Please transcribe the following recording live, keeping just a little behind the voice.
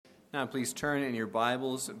Now please turn in your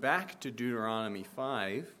Bibles back to Deuteronomy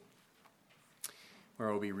 5, where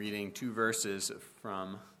we'll be reading two verses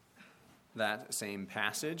from that same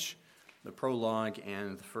passage, the prologue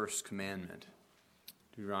and the first commandment.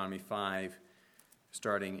 Deuteronomy 5,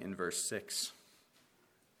 starting in verse 6.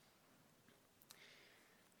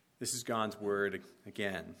 This is God's word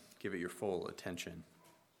again. Give it your full attention.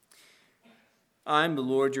 I am the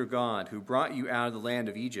Lord your God, who brought you out of the land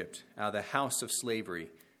of Egypt, out of the house of slavery.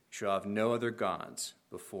 You shall have no other gods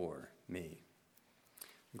before me.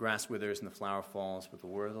 The grass withers and the flower falls, but the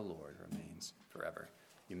word of the Lord remains forever.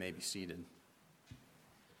 You may be seated.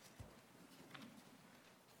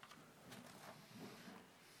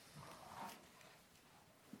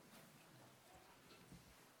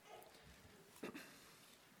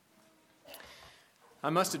 I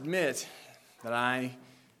must admit that I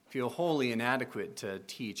feel wholly inadequate to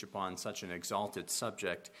teach upon such an exalted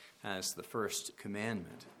subject as the first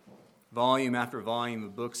commandment. Volume after volume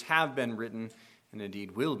of books have been written, and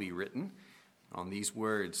indeed will be written, on these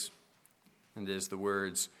words. And it is the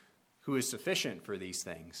words, "Who is sufficient for these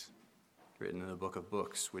things?" written in the book of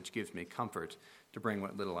books, which gives me comfort to bring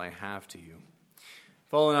what little I have to you.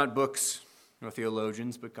 Follow not books nor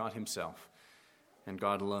theologians, but God himself, and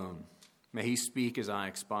God alone. May he speak as I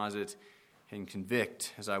exposit, and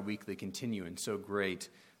convict as I weakly continue in so great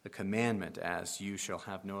the commandment as you shall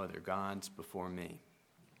have no other gods before me.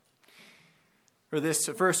 For this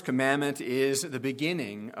first commandment is the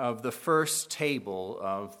beginning of the first table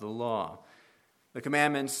of the law. The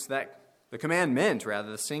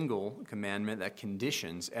single commandment that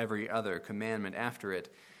conditions every other commandment after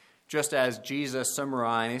it. Just as Jesus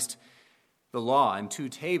summarized the law in two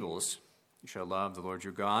tables, you shall love the Lord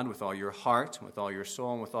your God with all your heart, with all your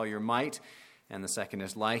soul, and with all your might. And the second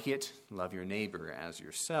is like it, love your neighbor as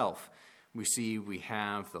yourself. We see we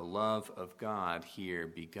have the love of God here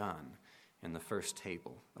begun in the first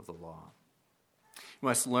table of the law. We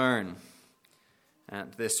must learn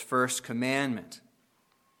at this first commandment,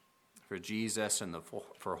 for Jesus and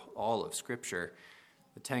for all of Scripture,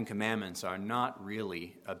 the Ten Commandments are not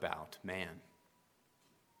really about man.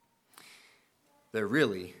 They're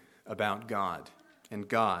really about God and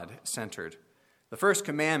God-centered. The first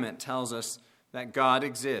commandment tells us that God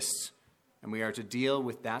exists, and we are to deal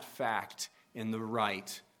with that fact in the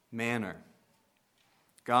right manner.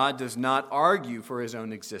 God does not argue for his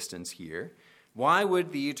own existence here. Why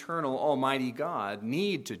would the eternal Almighty God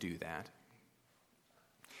need to do that?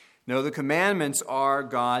 No, the commandments are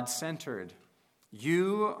God-centered.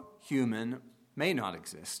 You, human, may not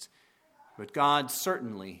exist, but God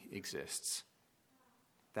certainly exists.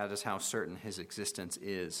 That is how certain his existence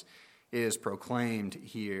is. It is proclaimed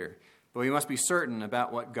here. But we must be certain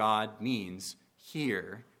about what God means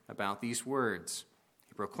here about these words.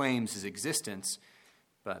 He proclaims his existence,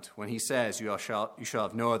 but when he says, you shall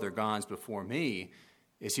have no other gods before me,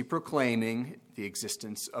 is he proclaiming the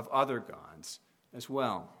existence of other gods as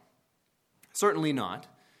well? Certainly not,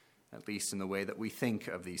 at least in the way that we think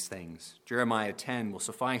of these things. Jeremiah 10 will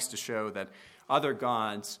suffice to show that other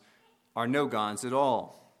gods are no gods at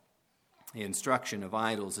all. The instruction of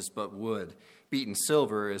idols is but wood. Beaten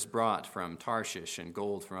silver is brought from Tarshish, and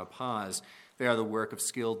gold from Upaz. They are the work of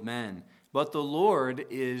skilled men. But the Lord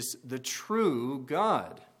is the true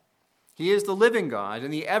God. He is the living God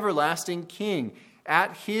and the everlasting King.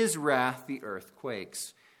 At his wrath the earth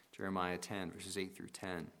quakes. Jeremiah 10, verses 8 through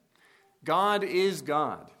 10. God is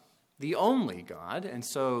God, the only God, and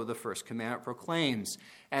so the first commandment proclaims.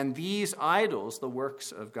 And these idols, the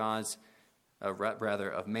works of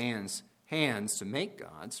of man's hands to make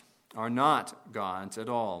gods, are not gods at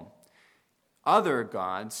all. Other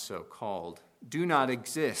gods, so-called, do not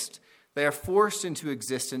exist. They are forced into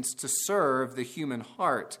existence to serve the human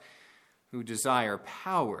heart, who desire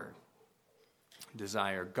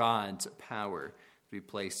God's power to be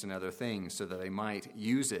placed in other things so that they might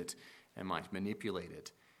use it and might manipulate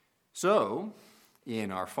it. So,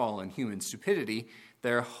 in our fallen human stupidity,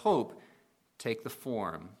 their hope take the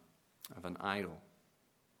form of an idol.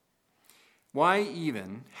 Why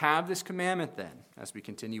even have this commandment then, as we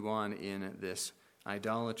continue on in this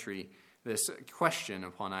idolatry, this question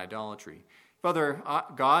upon idolatry? If other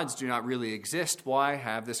gods do not really exist, why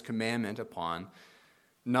have this commandment upon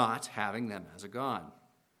not having them as a god?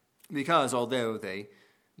 Because although they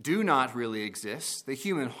do not really exist, the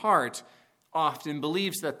human heart often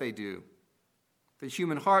believes that they do. The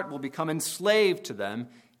human heart will become enslaved to them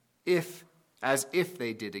as if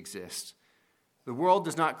they did exist. The world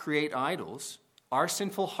does not create idols. Our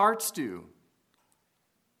sinful hearts do.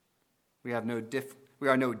 We are no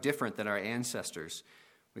different than our ancestors.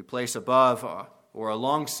 We place above or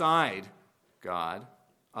alongside God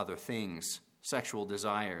other things, sexual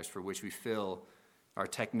desires for which we fill our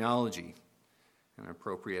technology, an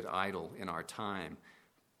appropriate idol in our time.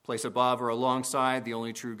 Place above or alongside the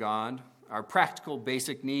only true God, our practical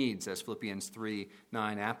basic needs, as Philippians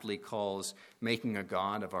 3:9 aptly calls making a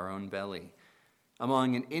god of our own belly,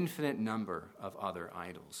 among an infinite number of other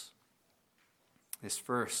idols. This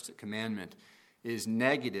first commandment is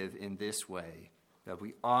negative in this way, that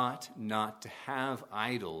we ought not to have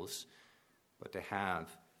idols, but to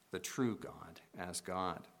have the true God as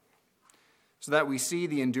God. So that we see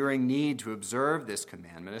the enduring need to observe this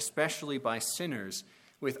commandment, especially by sinners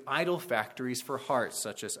with idol factories for hearts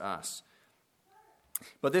such as us.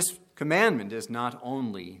 But this commandment is not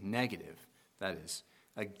only negative, that is,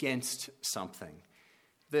 against something.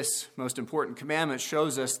 This most important commandment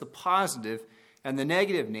shows us the positive and the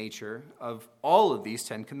negative nature of all of these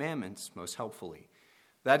 10 commandments most helpfully.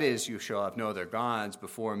 That is, you shall have no other gods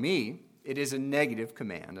before me. It is a negative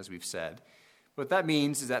command, as we've said. What that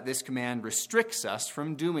means is that this command restricts us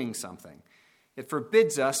from doing something. It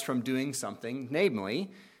forbids us from doing something,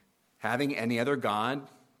 namely, having any other god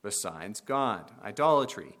besides God,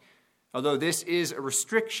 idolatry. Although this is a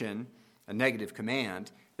restriction, a negative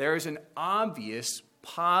command, there is an obvious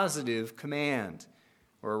positive command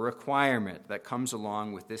or a requirement that comes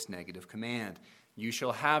along with this negative command. You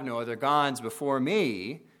shall have no other gods before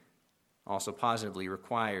me also positively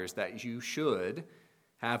requires that you should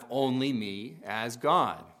have only me as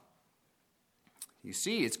God. You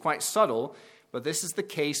see, it's quite subtle, but this is the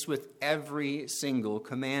case with every single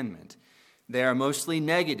commandment. They are mostly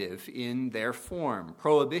negative in their form,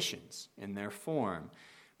 prohibitions in their form,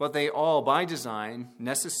 but they all, by design,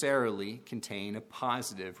 necessarily contain a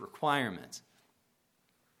positive requirement.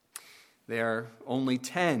 There are only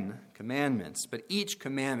 10 commandments, but each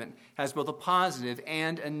commandment has both a positive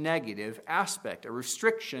and a negative aspect, a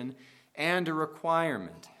restriction and a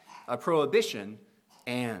requirement, a prohibition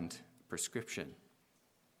and prescription.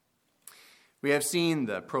 We have seen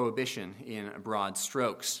the prohibition in broad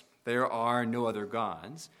strokes. There are no other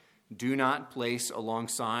gods. Do not place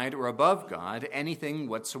alongside or above God anything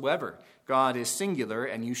whatsoever. God is singular,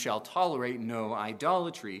 and you shall tolerate no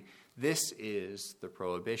idolatry. This is the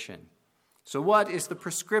prohibition. So what is the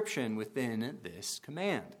prescription within this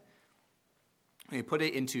command? Let me put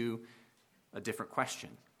it into a different question.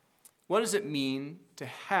 What does it mean to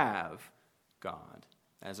have God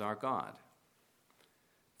as our God?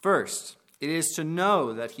 First, it is to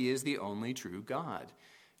know that he is the only true God.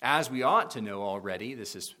 As we ought to know already,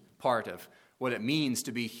 this is part of what it means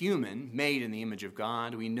to be human, made in the image of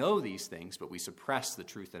God. We know these things, but we suppress the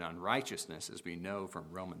truth in unrighteousness, as we know from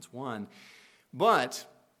Romans 1. But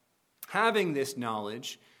having this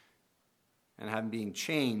knowledge and having being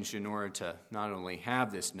changed in order to not only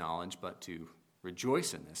have this knowledge, but to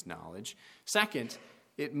rejoice in this knowledge. Second,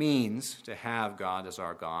 it means to have God as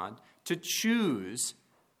our God, to choose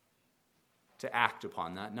to act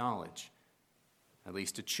upon that knowledge. At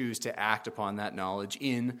least to choose to act upon that knowledge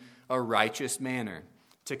in a righteous manner.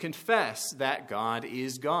 To confess that God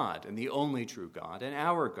is God and the only true God and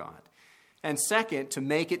our God. And second, to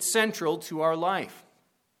make it central to our life.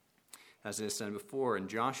 As is said before in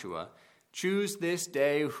Joshua, choose this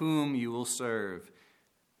day whom you will serve.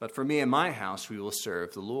 But for me and my house, we will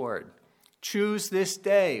serve the Lord. Choose this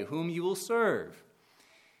day whom you will serve.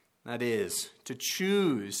 That is, to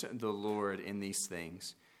choose the Lord in these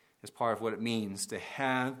things is part of what it means to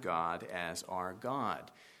have God as our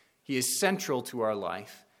God. He is central to our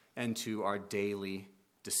life and to our daily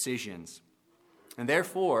decisions. And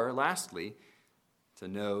therefore, lastly, to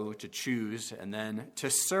know, to choose, and then to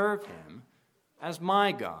serve him as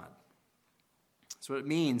my God. That's what it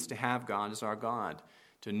means to have God as our God,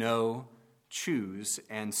 to know, choose,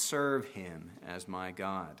 and serve him as my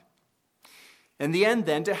God. In the end,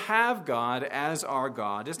 then, to have God as our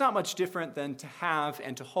God is not much different than to have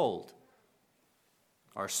and to hold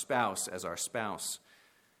our spouse as our spouse.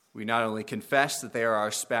 We not only confess that they are our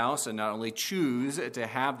spouse and not only choose to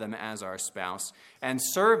have them as our spouse and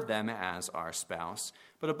serve them as our spouse,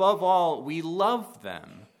 but above all, we love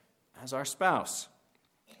them as our spouse.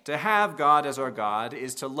 To have God as our God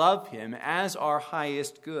is to love him as our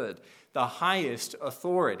highest good, the highest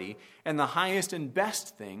authority, and the highest and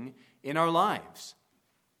best thing in our lives,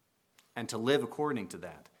 and to live according to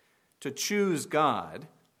that. To choose God,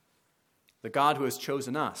 the God who has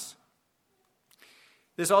chosen us.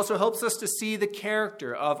 This also helps us to see the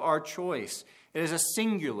character of our choice. It is a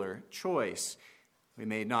singular choice. We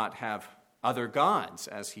may not have other gods,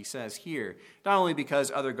 as he says here, not only because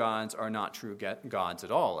other gods are not true gods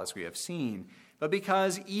at all, as we have seen, but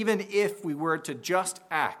because even if we were to just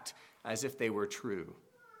act as if they were true,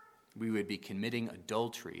 we would be committing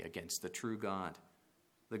adultery against the true God,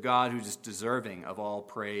 the God who is deserving of all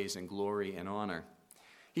praise and glory and honor.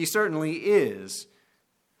 He certainly is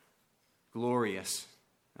glorious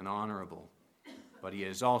and honorable, but he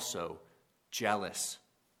is also jealous,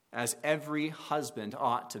 as every husband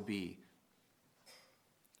ought to be,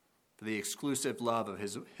 for the exclusive love of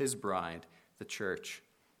his bride, the church.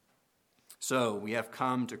 So we have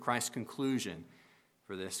come to Christ's conclusion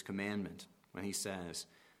for this commandment when he says,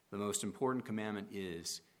 the most important commandment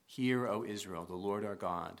is, hear, O Israel, the Lord our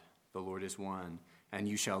God, the Lord is one, and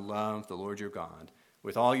you shall love the Lord your God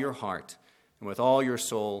with all your heart, and with all your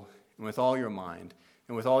soul, and with all your mind,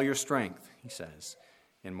 and with all your strength, he says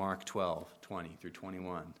in Mark 12:20 through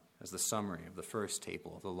 21, as the summary of the first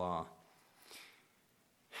table of the law.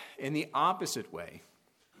 In the opposite way,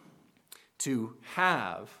 to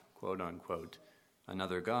have, quote unquote,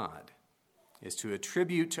 another God, is to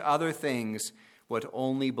attribute to other things what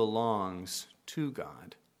only belongs to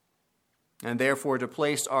God, and therefore to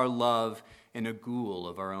place our love in a ghoul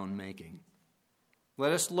of our own making.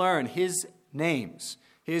 Let us learn his names,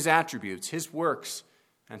 his attributes, his works,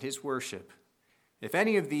 and his worship. If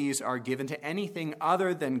any of these are given to anything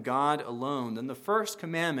other than God alone, then the first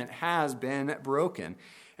commandment has been broken,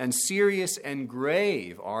 and serious and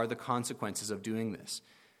grave are the consequences of doing this.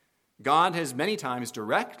 God has many times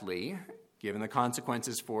directly given the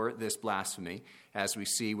consequences for this blasphemy, as we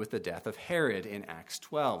see with the death of Herod in Acts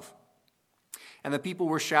 12. And the people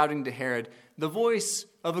were shouting to Herod, the voice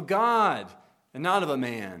of a God and not of a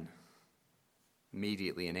man.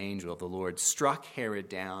 Immediately an angel of the Lord struck Herod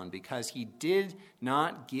down because he did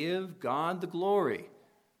not give God the glory,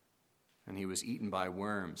 and he was eaten by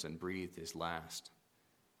worms and breathed his last.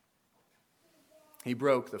 He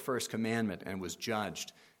broke the first commandment and was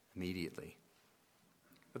judged immediately.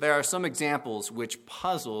 But there are some examples which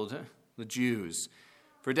puzzled the Jews.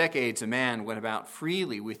 For decades, a man went about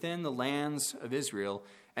freely within the lands of Israel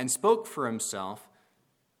and spoke for himself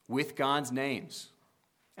with God's names,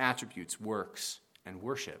 attributes, works, and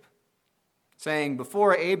worship, saying,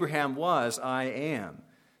 before Abraham was, I am.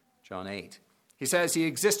 John 8. He says he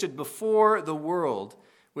existed before the world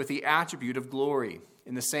with the attribute of glory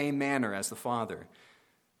in the same manner as the Father.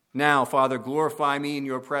 Now, Father, glorify me in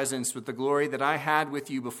your presence with the glory that I had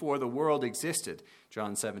with you before the world existed,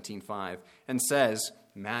 John 17:5, and says,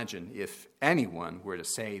 imagine if anyone were to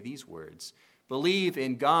say these words, believe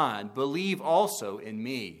in God, believe also in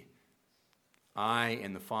me. I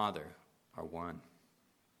and the Father are one.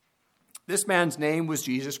 This man's name was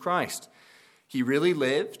Jesus Christ. He really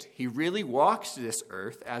lived, he really walked this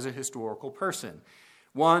earth as a historical person.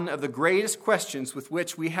 One of the greatest questions with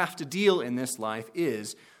which we have to deal in this life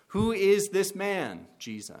is, who is this man,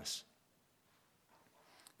 Jesus?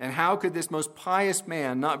 And how could this most pious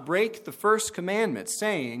man not break the first commandment,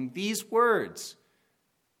 saying these words?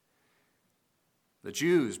 The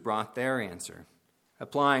Jews brought their answer.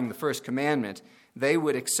 Applying the first commandment, they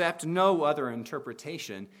would accept no other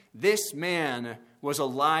interpretation. This man was a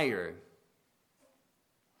liar.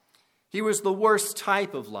 He was the worst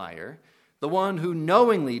type of liar, the one who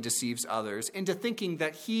knowingly deceives others into thinking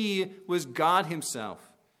that he was God himself.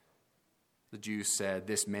 The Jews said,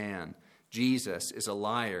 this man, Jesus, is a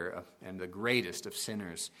liar and the greatest of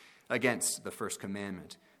sinners against the first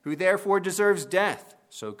commandment, who therefore deserves death.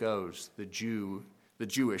 So goes the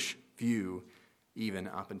Jewish view, even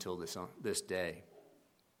up until this day.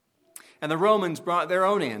 And the Romans brought their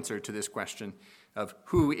own answer to this question of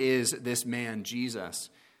who is this man, Jesus.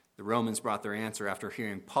 The Romans brought their answer after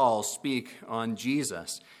hearing Paul speak on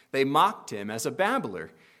Jesus. They mocked him as a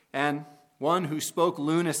babbler and one who spoke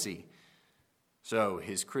lunacy. So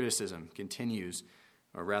his criticism continues,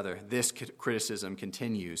 or rather, this criticism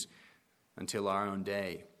continues until our own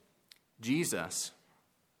day. Jesus,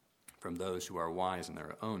 from those who are wise in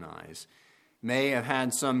their own eyes, may have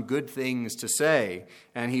had some good things to say,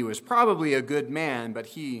 and he was probably a good man, but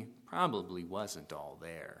he probably wasn't all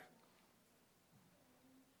there.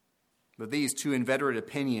 But these two inveterate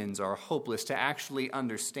opinions are hopeless to actually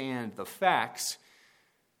understand the facts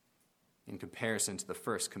in comparison to the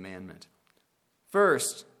first commandment.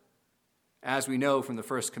 First, as we know from the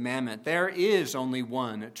first commandment, there is only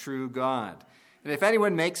one true God. And if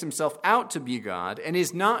anyone makes himself out to be God and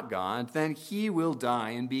is not God, then he will die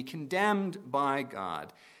and be condemned by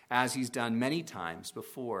God, as he's done many times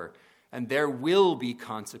before. And there will be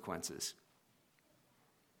consequences,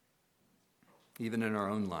 even in our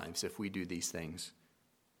own lives, if we do these things.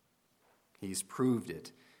 He's proved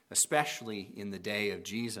it, especially in the day of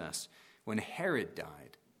Jesus, when Herod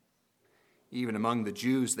died. Even among the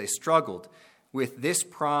Jews, they struggled with this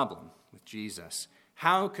problem with Jesus.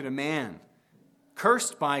 How could a man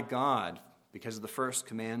cursed by God because of the first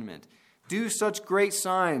commandment, do such great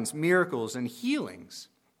signs, miracles, and healings?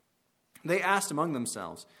 They asked among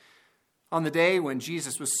themselves. On the day when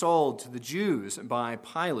Jesus was sold to the Jews by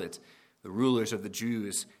Pilate, the rulers of the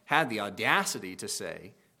Jews had the audacity to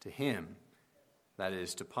say to him, that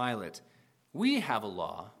is, to Pilate, "We have a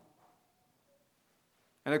law,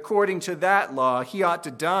 and according to that law, he ought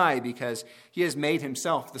to die because he has made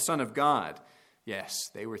himself the Son of God." Yes,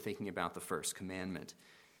 they were thinking about the first commandment.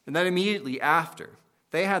 And then immediately after,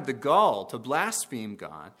 they had the gall to blaspheme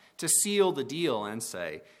God, to seal the deal and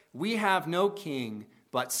say, "We have no king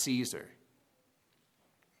but Caesar."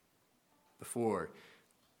 Before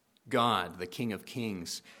God, the King of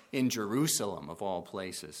Kings, in Jerusalem of all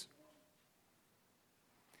places.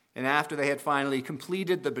 And after they had finally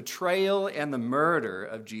completed the betrayal and the murder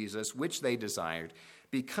of Jesus, which they desired,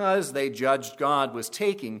 because they judged God was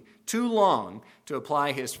taking too long to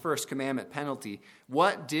apply his first commandment penalty,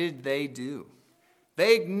 what did they do?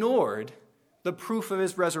 They ignored the proof of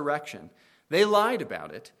his resurrection. They lied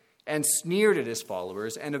about it and sneered at his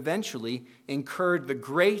followers and eventually incurred the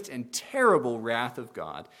great and terrible wrath of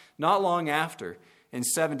God not long after, in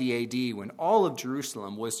 70 AD, when all of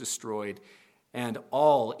Jerusalem was destroyed and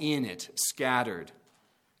all in it scattered,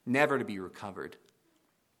 never to be recovered.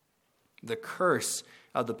 The curse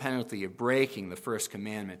of the penalty of breaking the first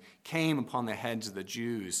commandment came upon the heads of the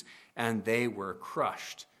Jews, and they were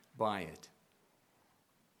crushed by it.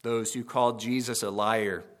 Those who called Jesus a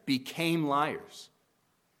liar became liars,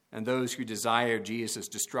 and those who desired Jesus'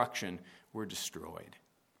 destruction were destroyed.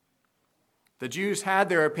 The Jews had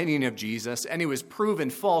their opinion of Jesus, and it was proven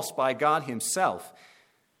false by God himself.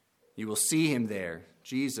 You will see him there,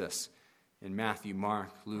 Jesus, in Matthew,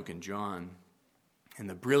 Mark, Luke, and John, and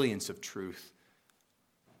the brilliance of truth.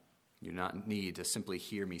 You do not need to simply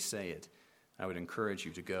hear me say it. I would encourage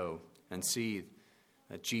you to go and see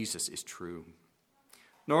that Jesus is true.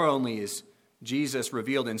 Nor only is Jesus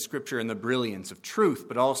revealed in Scripture in the brilliance of truth,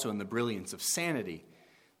 but also in the brilliance of sanity.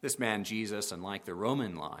 This man, Jesus, unlike the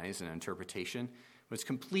Roman lies and interpretation, was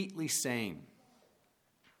completely sane,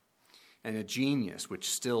 and a genius which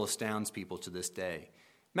still astounds people to this day.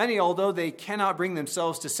 Many, although they cannot bring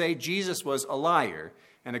themselves to say Jesus was a liar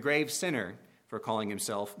and a grave sinner for calling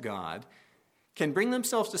himself God, can bring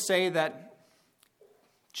themselves to say that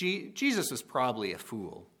Jesus was probably a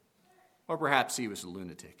fool, or perhaps he was a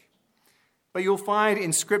lunatic. But you'll find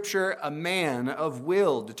in Scripture a man of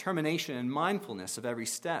will, determination, and mindfulness of every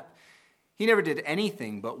step. He never did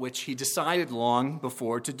anything but which he decided long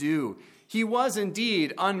before to do. He was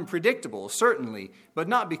indeed unpredictable, certainly, but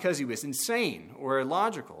not because he was insane or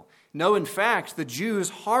illogical. No, in fact, the Jews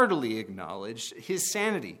heartily acknowledged his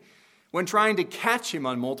sanity when trying to catch him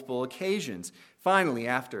on multiple occasions. Finally,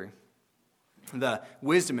 after the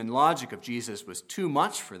wisdom and logic of Jesus was too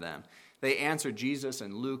much for them, they answered Jesus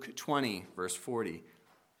in Luke 20, verse 40.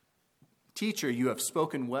 "Teacher, you have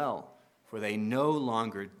spoken well," for they no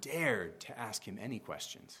longer dared to ask him any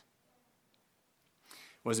questions.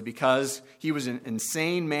 Was it because he was an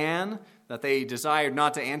insane man that they desired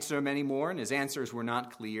not to answer him anymore, and his answers were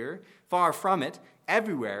not clear? Far from it.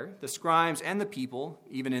 Everywhere, the scribes and the people,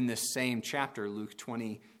 even in this same chapter, Luke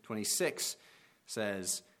 20:26,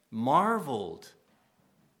 says, marveled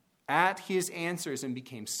at his answers and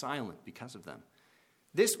became silent because of them.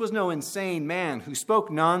 This was no insane man who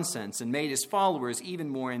spoke nonsense and made his followers even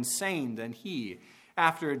more insane than he.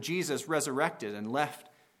 After Jesus resurrected and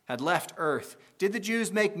had left earth, did the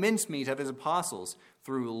Jews make mincemeat of his apostles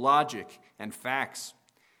through logic and facts?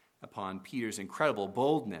 Upon Peter's incredible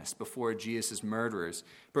boldness before Jesus' murderers,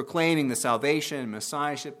 proclaiming the salvation and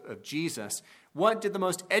messiahship of Jesus, what did the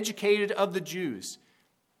most educated of the Jews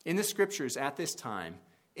in the Scriptures at this time,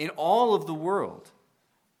 in all of the world,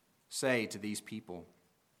 say to these people,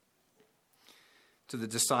 to the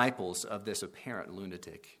disciples of this apparent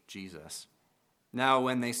lunatic, Jesus? Now,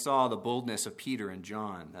 when they saw the boldness of Peter and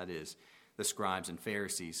John, that is, the scribes and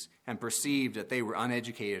Pharisees, and perceived that they were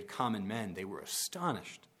uneducated common men, they were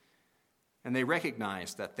astonished. And they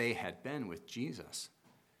recognized that they had been with Jesus.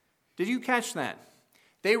 Did you catch that?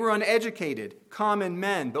 They were uneducated common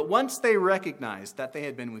men, but once they recognized that they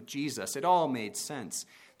had been with Jesus, it all made sense.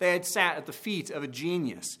 They had sat at the feet of a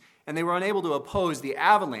genius, and they were unable to oppose the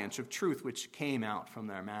avalanche of truth which came out from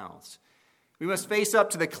their mouths. We must face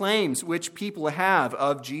up to the claims which people have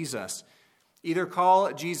of Jesus. Either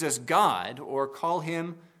call Jesus God or call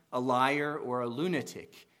him a liar or a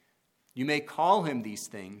lunatic. You may call him these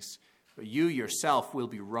things, but you yourself will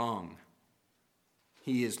be wrong.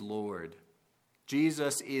 He is Lord.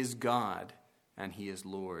 Jesus is God, and he is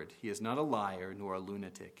Lord. He is not a liar nor a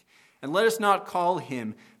lunatic. And let us not call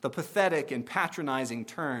him the pathetic and patronizing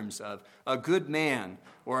terms of a good man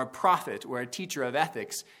or a prophet or a teacher of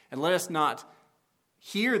ethics. And let us not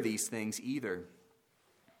hear these things either.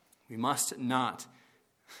 We must not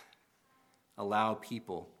allow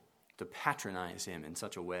people to patronize him in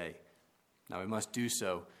such a way. Now, we must do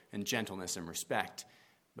so in gentleness and respect,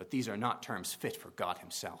 but these are not terms fit for God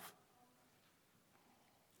himself.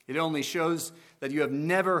 It only shows that you have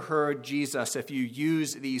never heard Jesus if you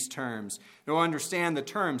use these terms, nor understand the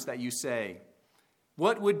terms that you say.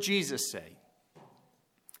 What would Jesus say?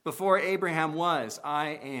 Before Abraham was,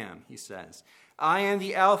 I am, he says. I am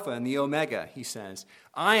the Alpha and the Omega, he says.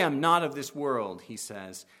 I am not of this world, he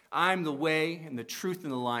says. I am the way and the truth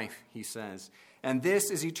and the life, he says. And this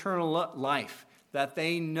is eternal life, that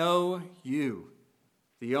they know you,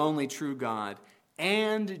 the only true God,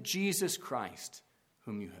 and Jesus Christ,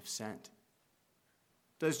 whom you have sent.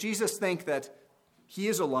 Does Jesus think that he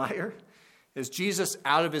is a liar? Is Jesus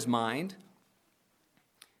out of his mind?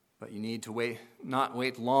 But you need to not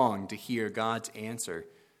wait long to hear God's answer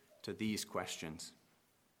to these questions.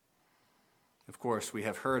 Of course, we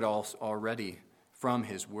have heard already from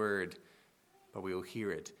his word, but we will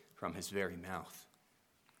hear it from his very mouth.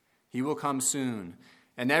 He will come soon,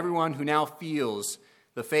 and everyone who now feels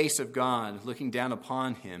the face of God looking down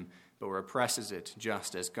upon him, but represses it,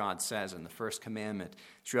 just as God says in the first commandment,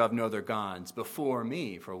 "Shall have no other gods before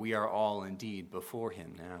me, for we are all indeed before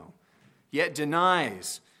him now," yet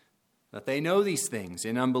denies that they know these things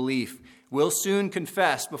in unbelief, will soon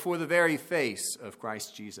confess before the very face of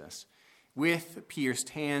Christ Jesus, with pierced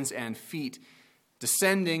hands and feet,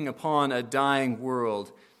 descending upon a dying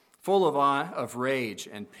world, full of rage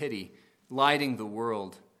and pity, lighting the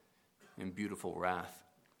world in beautiful wrath.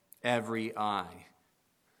 Every eye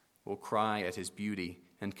will cry at his beauty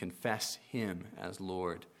and confess him as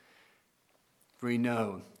Lord. For we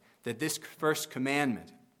know that this first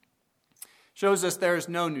commandment shows us there is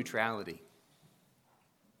no neutrality.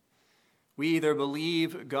 We either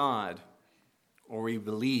believe God or we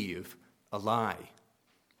believe a lie.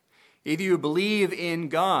 Either you believe in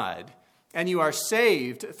God and you are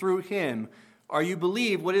saved through him, or you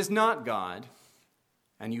believe what is not God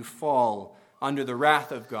and you fall under the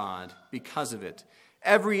wrath of God because of it.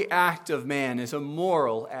 Every act of man is a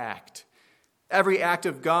moral act. Every act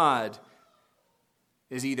of God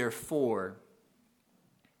is either for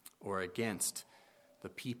or against the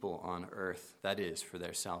people on earth, that is, for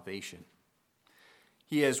their salvation.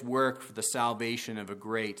 He has worked for the salvation of a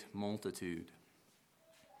great multitude,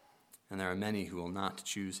 and there are many who will not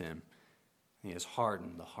choose him. He has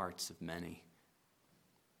hardened the hearts of many.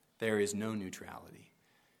 There is no neutrality.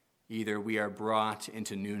 Either we are brought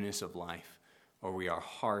into newness of life, or we are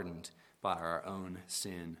hardened by our own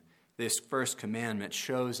sin. This first commandment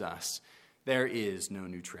shows us there is no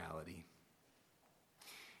neutrality.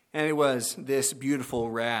 And it was this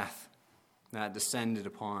beautiful wrath that descended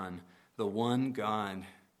upon the one God,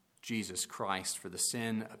 Jesus Christ, for the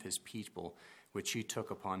sin of his people, which he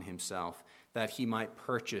took upon himself, that he might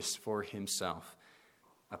purchase for himself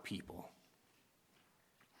a people.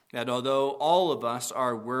 That although all of us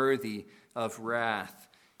are worthy of wrath,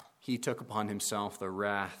 he took upon himself the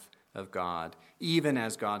wrath of God, even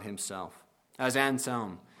as God himself. As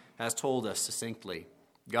Anselm has told us succinctly,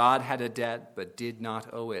 God had a debt but did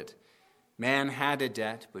not owe it. Man had a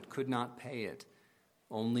debt but could not pay it.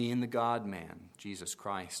 Only in the God-man, Jesus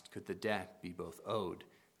Christ, could the debt be both owed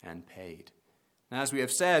and paid. And as we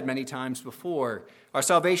have said many times before, our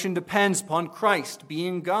salvation depends upon Christ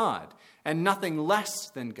being God and nothing less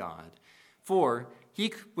than God. For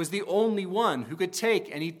he was the only one who could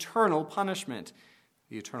take an eternal punishment,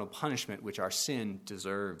 the eternal punishment which our sin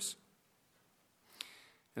deserves.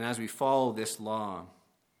 And as we follow this law,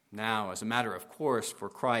 now, as a matter of course for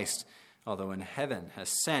Christ, although in heaven, has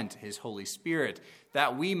sent his Holy Spirit,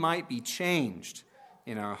 that we might be changed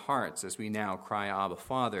in our hearts as we now cry, Abba,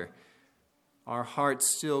 Father, our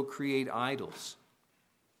hearts still create idols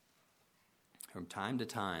from time to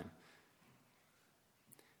time.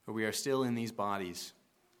 For we are still in these bodies.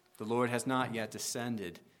 The Lord has not yet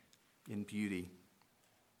descended in beauty.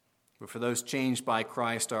 But for those changed by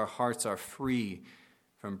Christ, our hearts are free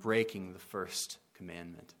from breaking the first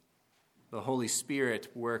commandment. The Holy Spirit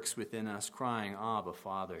works within us, crying, Abba,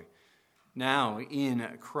 Father. Now,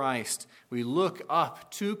 in Christ, we look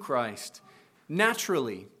up to Christ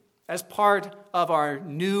naturally as part of our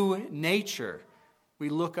new nature. We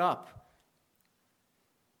look up.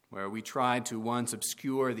 Where we tried to once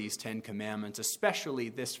obscure these 10 commandments, especially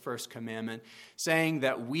this first commandment, saying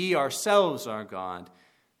that we ourselves are God,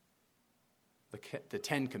 the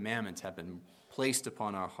 10 commandments have been placed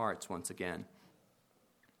upon our hearts once again.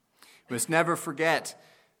 We must never forget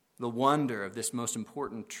the wonder of this most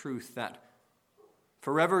important truth that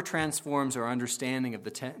forever transforms our understanding of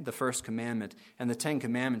the first commandment and the 10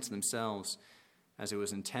 Commandments themselves as it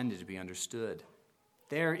was intended to be understood.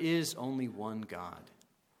 There is only one God,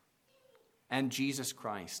 and Jesus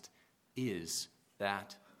Christ is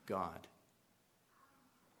that God.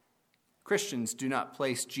 Christians do not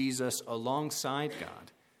place Jesus alongside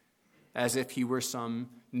God as if he were some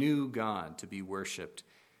new God to be worshipped.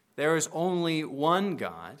 There is only one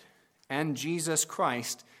God, and Jesus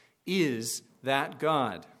Christ is that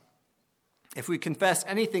God. If we confess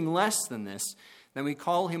anything less than this, then we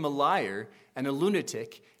call him a liar and a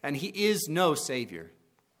lunatic, and he is no Savior.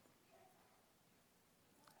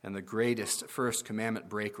 And the greatest first commandment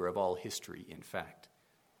breaker of all history, in fact.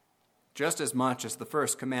 Just as much as the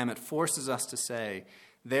first commandment forces us to say,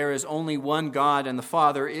 there is only one God and the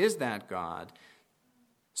Father is that God,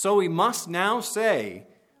 so we must now say,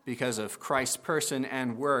 because of Christ's person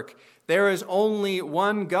and work, there is only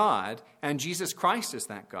one God and Jesus Christ is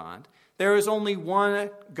that God. There is only one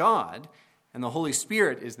God and the Holy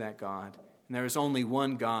Spirit is that God. And there is only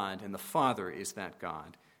one God and the Father is that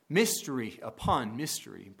God. Mystery upon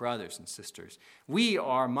mystery, brothers and sisters. We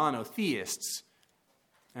are monotheists,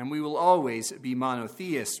 and we will always be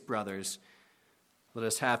monotheists, brothers. Let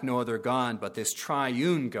us have no other God but this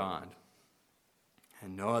triune God,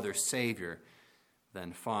 and no other Savior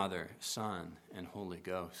than Father, Son, and Holy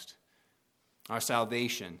Ghost. Our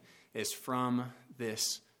salvation is from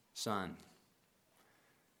this Son.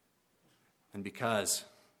 And because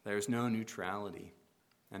there is no neutrality,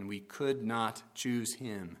 and we could not choose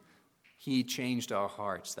him, he changed our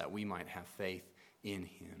hearts that we might have faith in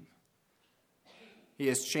him. He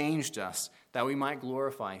has changed us that we might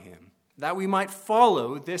glorify him, that we might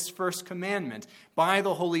follow this first commandment by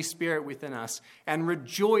the Holy Spirit within us and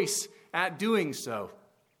rejoice at doing so.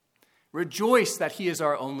 Rejoice that he is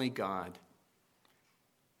our only God.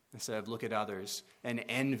 Instead of look at others and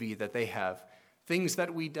envy that they have things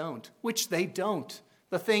that we don't, which they don't.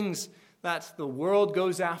 The things that the world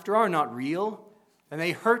goes after are not real, and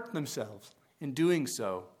they hurt themselves in doing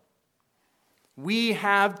so. We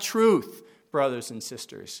have truth, brothers and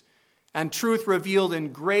sisters, and truth revealed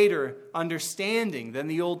in greater understanding than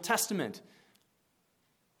the Old Testament.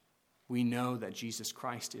 We know that Jesus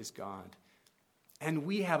Christ is God, and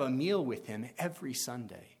we have a meal with him every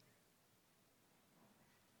Sunday.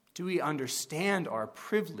 Do we understand our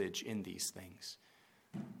privilege in these things?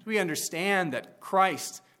 Do we understand that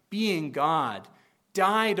Christ, being God,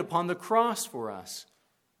 died upon the cross for us?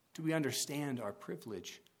 Do we understand our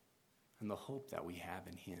privilege and the hope that we have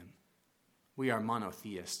in him? We are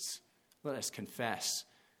monotheists. Let us confess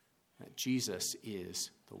that Jesus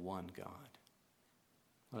is the one God.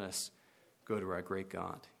 Let us go to our great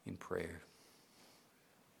God in prayer.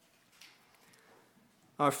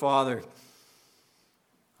 Our Father,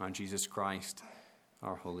 on Jesus Christ,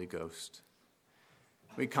 our Holy Ghost,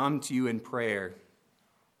 we come to you in prayer,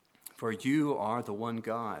 for you are the one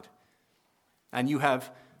God, and you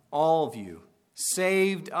have, all of you,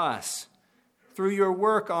 saved us through your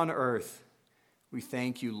work on earth. We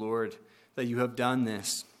thank you, Lord, that you have done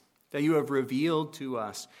this, that you have revealed to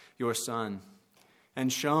us your Son,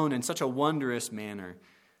 and shown in such a wondrous manner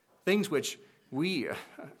things which we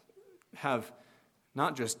have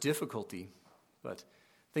not just difficulty, but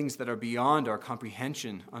things that are beyond our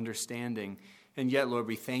comprehension, understanding. And yet, Lord,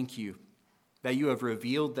 we thank you that you have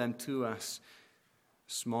revealed them to us,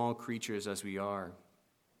 small creatures as we are.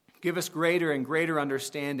 Give us greater and greater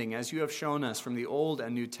understanding, as you have shown us from the Old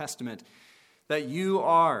and New Testament, that you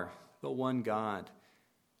are the one God.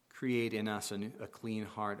 Create in us a clean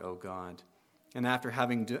heart, O God. And after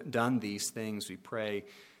having done these things, we pray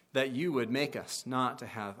that you would make us not to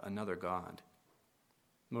have another God.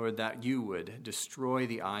 Lord, that you would destroy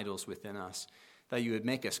the idols within us, that you would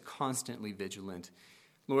make us constantly vigilant.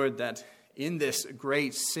 Lord, that in this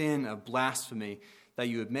great sin of blasphemy, that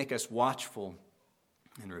you would make us watchful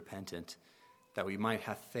and repentant, that we might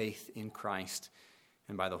have faith in Christ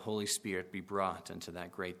and by the Holy Spirit be brought unto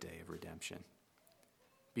that great day of redemption.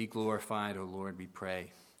 Be glorified, O Lord, we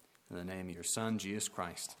pray, in the name of your Son, Jesus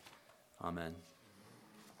Christ. Amen.